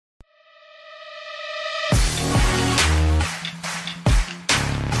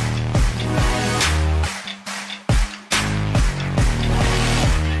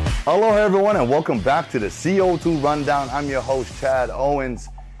Hello, everyone, and welcome back to the CO2 Rundown. I'm your host, Chad Owens.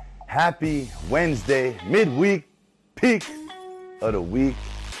 Happy Wednesday, midweek, peak of the week.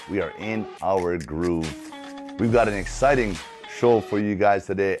 We are in our groove. We've got an exciting show for you guys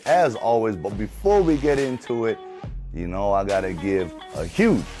today, as always. But before we get into it, you know I gotta give a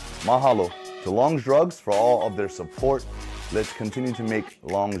huge mahalo to Long's Drugs for all of their support. Let's continue to make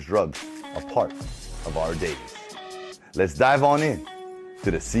Long's Drugs a part of our days. Let's dive on in to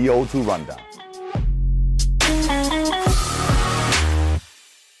the CO2 Rundown.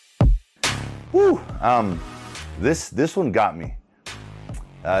 Woo! This one got me.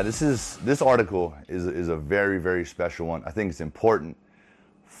 This article is a very, very special one. I think it's important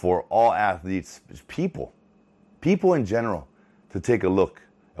for all athletes, people in general, to take a look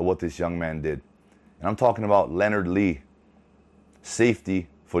at what this young man did. And I'm talking about Leonard Lee, safety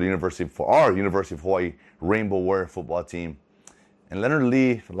for our University of Hawaii Rainbow Warrior football team. And Leonard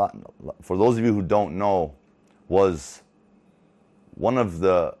Lee, for those of you who don't know, was one of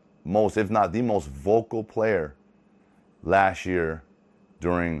the most, if not the most vocal player last year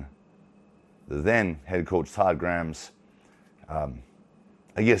during the then head coach Todd Graham's,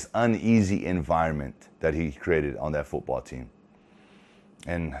 uneasy environment that he created on that football team.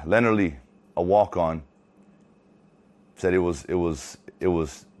 And Leonard Lee, a walk-on, said it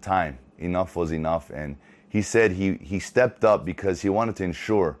was time. Enough was enough, and he said he stepped up because he wanted to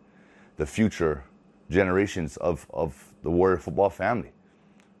ensure the future generations of the Warrior football family.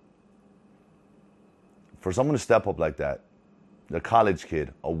 For someone to step up like that, the college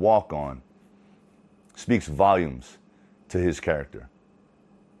kid, a walk-on, speaks volumes to his character.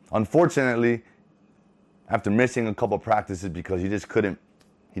 Unfortunately, after missing a couple practices because he just couldn't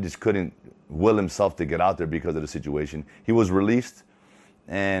will himself to get out there because of the situation, he was released.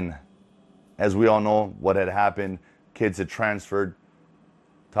 And as we all know what had happened, kids had transferred,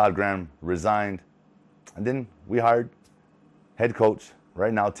 Todd Graham resigned, and then we hired head coach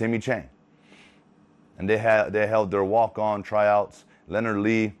right now, Timmy Chang. And they held their walk-on tryouts. Leonard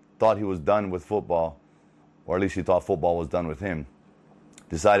Lee thought he was done with football, or at least he thought football was done with him.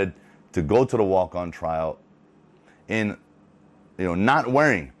 Decided to go to the walk-on tryout in, not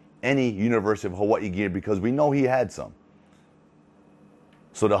wearing any University of Hawaii gear because we know he had some.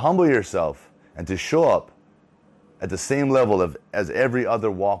 So to humble yourself and to show up at the same level as every other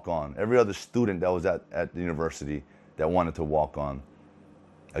walk-on, every other student that was at the university that wanted to walk on,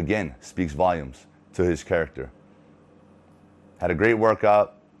 again, speaks volumes to his character. Had a great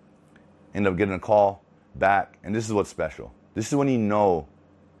workout, ended up getting a call back, and this is what's special. This is when you know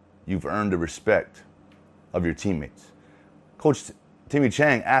you've earned the respect of your teammates. Coach Timmy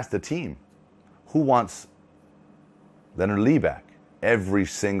Chang asked the team, who wants Leonard Lee back? Every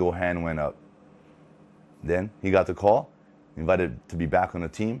single hand went up. Then he got the call, invited to be back on the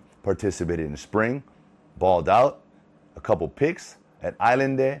team, participated in the spring, balled out, a couple picks at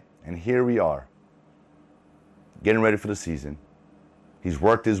Island Day, and here we are, getting ready for the season. He's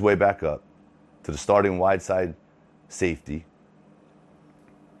worked his way back up to the starting wide side safety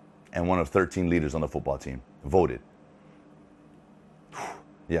and one of 13 leaders on the football team, voted.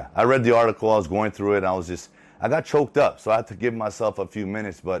 Yeah, I read the article, I was going through it, and I got choked up, so I had to give myself a few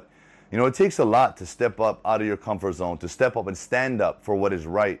minutes. But, it takes a lot to step up out of your comfort zone, to step up and stand up for what is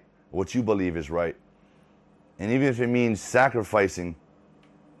right, what you believe is right. And even if it means sacrificing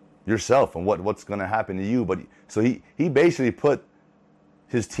yourself and what's going to happen to you. But so he basically put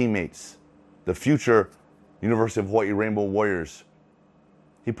his teammates, the future University of Hawaii Rainbow Warriors,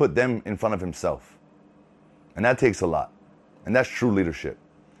 he put them in front of himself. And that takes a lot. And that's true leadership.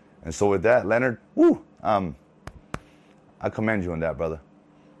 And so with that, Leonard, I commend you on that, brother.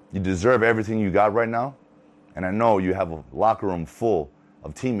 You deserve everything you got right now. And I know you have a locker room full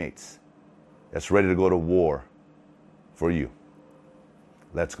of teammates that's ready to go to war for you.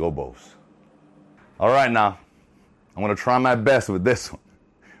 Let's go, Bows. All right, now, I'm going to try my best with this one.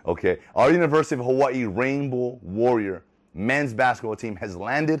 Okay, our University of Hawaii Rainbow Warrior men's basketball team has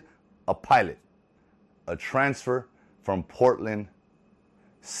landed a pilot, a transfer from Portland,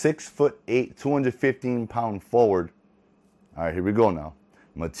 6'8", 215-pound forward. All right, here we go now.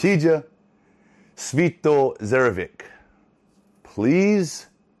 Matija Svitozerevic. Please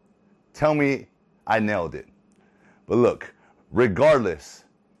tell me I nailed it. But look, regardless,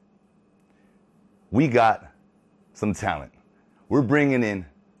 we got some talent. We're bringing in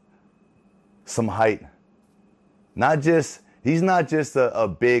some height. He's not just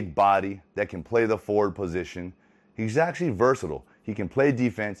a big body that can play the forward position. He's actually versatile. He can play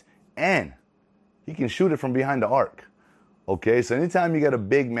defense and he can shoot it from behind the arc. Okay, so anytime you got a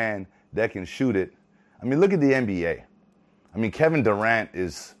big man that can shoot it, I mean, look at the NBA. I mean, Kevin Durant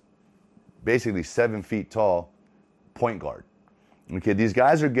is basically 7 feet tall point guard. Okay, these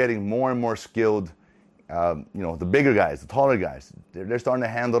guys are getting more and more skilled. The bigger guys, the taller guys, they're starting to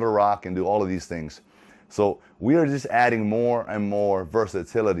handle the rock and do all of these things. So we are just adding more and more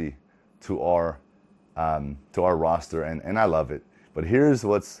versatility to our roster, and I love it. But here's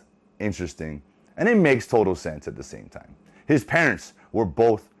what's interesting, and it makes total sense at the same time. His parents were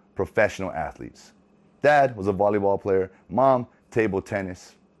both professional athletes. Dad was a volleyball player, mom, table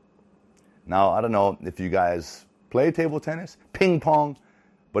tennis. Now, I don't know if you guys play table tennis, ping pong,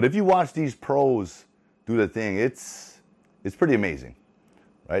 but if you watch these pros do the thing, it's pretty amazing,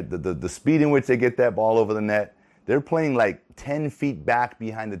 right? The speed in which they get that ball over the net, they're playing like 10 feet back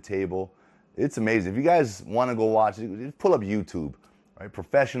behind the table. It's amazing. If you guys want to go watch it, just pull up YouTube, right?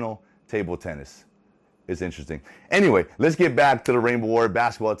 Professional table tennis. It's interesting. Anyway, let's get back to the Rainbow Warrior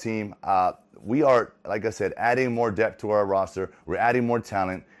basketball team. We are, like I said, adding more depth to our roster. We're adding more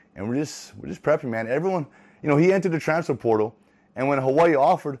talent, and we're just prepping, man. Everyone, he entered the transfer portal, and when Hawaii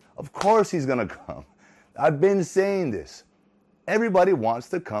offered, of course he's gonna come. I've been saying this. Everybody wants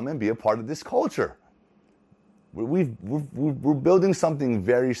to come and be a part of this culture. We're building something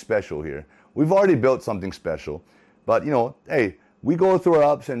very special here. We've already built something special, but hey, we go through our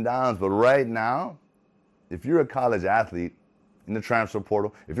ups and downs. But right now, if you're a college athlete in the transfer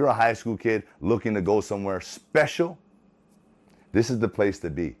portal, if you're a high school kid looking to go somewhere special, this is the place to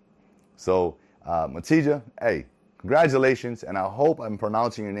be. So, Matija, hey, congratulations, and I hope I'm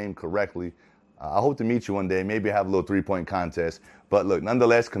pronouncing your name correctly. I hope to meet you one day, maybe have a little 3-point contest. But look,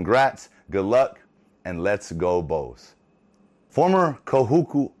 nonetheless, congrats, good luck, and let's go Bows. Former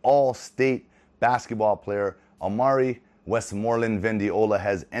Kahuku All-State basketball player Amari Westmoreland Vendiola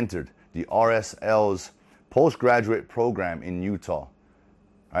has entered the RSL's postgraduate program in Utah. All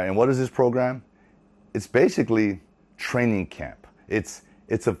right, and what is this program? It's basically training camp. It's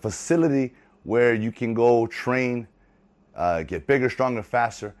a facility where you can go train, get bigger, stronger,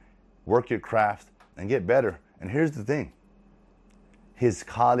 faster, work your craft, and get better. And here's the thing. His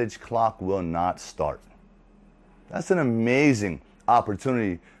college clock will not start. That's an amazing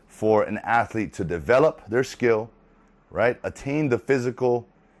opportunity for an athlete to develop their skill, right? Attain the physical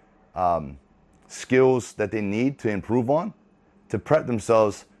skills that they need to improve on, to prep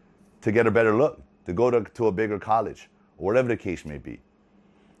themselves to get a better look, to go to a bigger college, or whatever the case may be.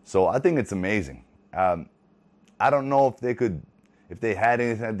 So I think it's amazing. I don't know if they had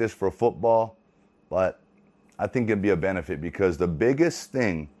anything like this for football, but I think it'd be a benefit, because the biggest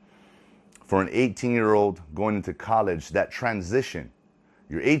thing for an 18-year-old going into college, that transition,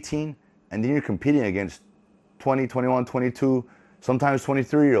 you're 18 and then you're competing against 20, 21, 22, sometimes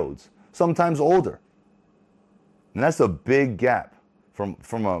 23-year-olds, sometimes older. And that's a big gap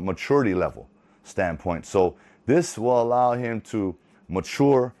from a maturity level standpoint. So this will allow him to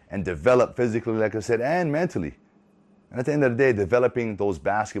mature and develop physically, like I said, and mentally. And at the end of the day, developing those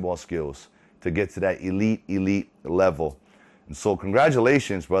basketball skills to get to that elite level. And so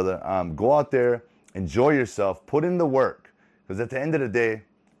congratulations, brother. Go out there, enjoy yourself, put in the work. Because at the end of the day,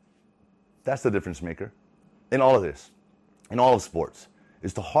 that's the difference maker in all of this, in all of sports.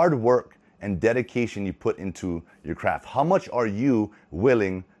 It's the hard work and dedication you put into your craft. How much are you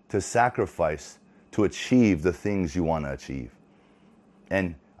willing to sacrifice to achieve the things you want to achieve?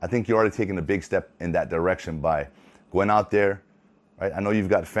 And I think you're already taking a big step in that direction by going out there, right? I know you've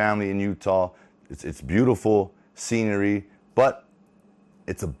got family in Utah. It's beautiful scenery, but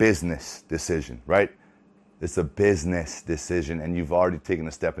it's a business decision, right? It's a business decision, and you've already taken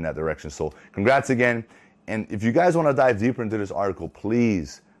a step in that direction. So congrats again. And if you guys want to dive deeper into this article,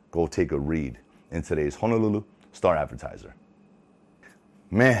 please go take a read in today's Honolulu Star-Advertiser.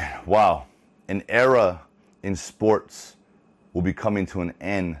 Man, wow. An era in sports will be coming to an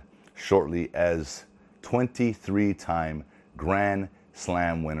end shortly, as 23-time Grand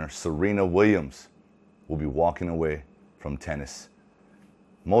Slam winner Serena Williams will be walking away from tennis.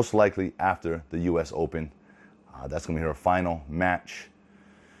 Most likely after the U.S. Open. That's going to be her final match.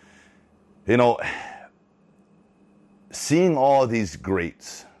 Seeing all these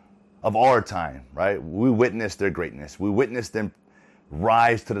greats of our time, right? We witnessed their greatness. We witnessed them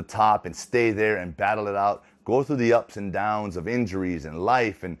rise to the top and stay there and battle it out, go through the ups and downs of injuries and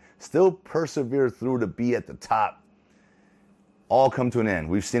life, and still persevere through to be at the top. All come to an end.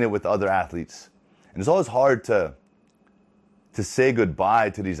 We've seen it with other athletes. And it's always hard to say goodbye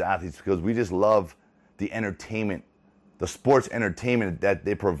to these athletes, because we just love the entertainment, the sports entertainment that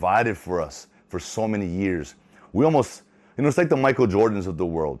they provided for us for so many years. We almost, it's like the Michael Jordans of the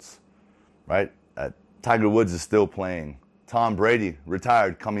world, right? Tiger Woods is still playing. Tom Brady,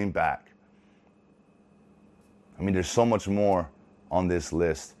 retired, coming back. I mean, there's so much more on this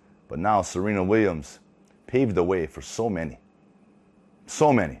list. But now Serena Williams paved the way for so many.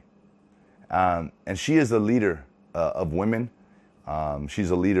 So many. And she is a leader of women.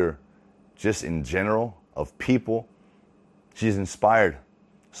 She's a leader just in general of people. She's inspired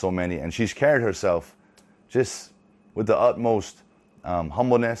so many. And she's carried herself just with the utmost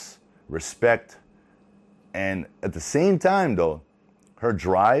humbleness, respect. And at the same time, though, her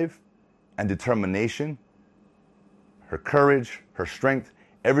drive and determination, her courage, her strength,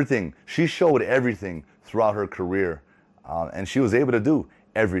 everything. She showed everything throughout her career. And she was able to do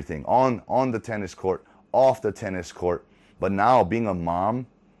everything on the tennis court, off the tennis court. But now, being a mom,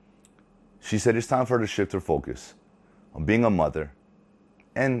 she said it's time for her to shift her focus on being a mother.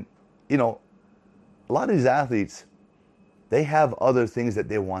 And, you know, a lot of these athletes, they have other things that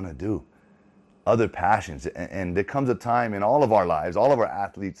they want to do, other passions. And there comes a time in all of our lives, all of our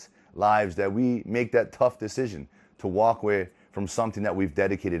athletes' lives, that we make that tough decision to walk away from something that we've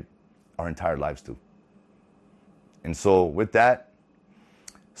dedicated our entire lives to. And so with that,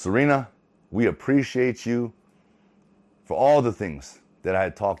 Serena, we appreciate you for all the things that I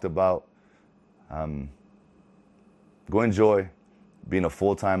had talked about. Go enjoy being a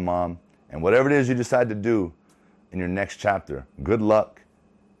full-time mom. And whatever it is you decide to do in your next chapter, good luck.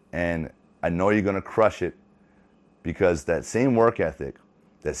 And I know you're going to crush it, because that same work ethic,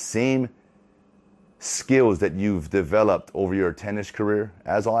 that same skills that you've developed over your tennis career,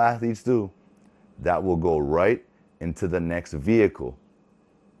 as all athletes do, that will go right into the next vehicle.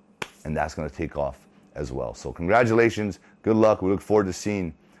 And that's going to take off as well. So congratulations. Good luck. We look forward to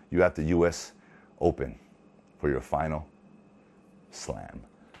seeing you at the U.S. Open for your final slam.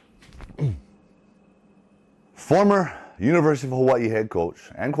 Former University of Hawaii head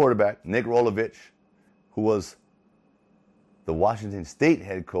coach and quarterback Nick Rolovich, who was the Washington State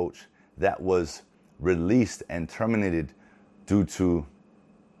head coach that was released and terminated due to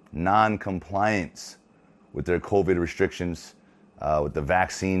non-compliance with their COVID restrictions, with the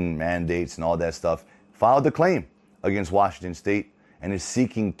vaccine mandates and all that stuff, filed a claim against Washington State and is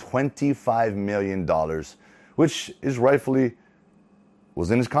seeking $25 million, which is rightfully was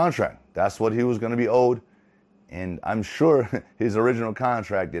in his contract. That's what he was going to be owed. And I'm sure his original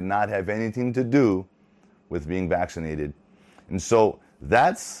contract did not have anything to do with being vaccinated. And so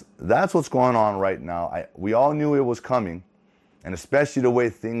that's what's going on right now. We all knew it was coming. And especially the way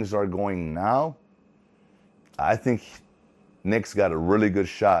things are going now, I think Nick's got a really good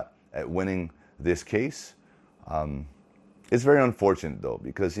shot at winning this case. It's very unfortunate, though,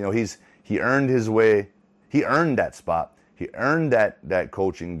 because, you know, he earned his way. He earned that spot. He earned that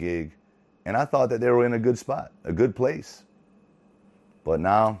coaching gig. And I thought that they were in a good spot, a good place. But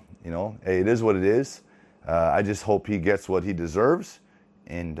now, you know, hey, it is what it is. I just hope he gets what he deserves.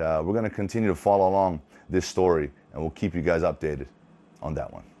 And we're going to continue to follow along this story. And we'll keep you guys updated on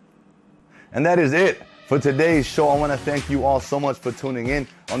that one. And that is it for today's show. I want to thank you all so much for tuning in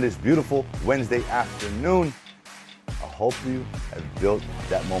on this beautiful Wednesday afternoon. I hope you have built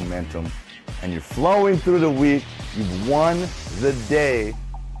that momentum and you're flowing through the week. You've won the day.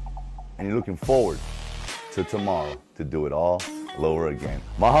 And you're looking forward to tomorrow to do it all over again.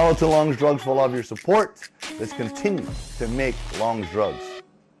 Mahalo to Long's Drugs for all of your support. Let's continue to make Long's Drugs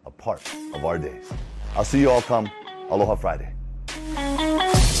a part of our days. I'll see you all come Aloha Friday.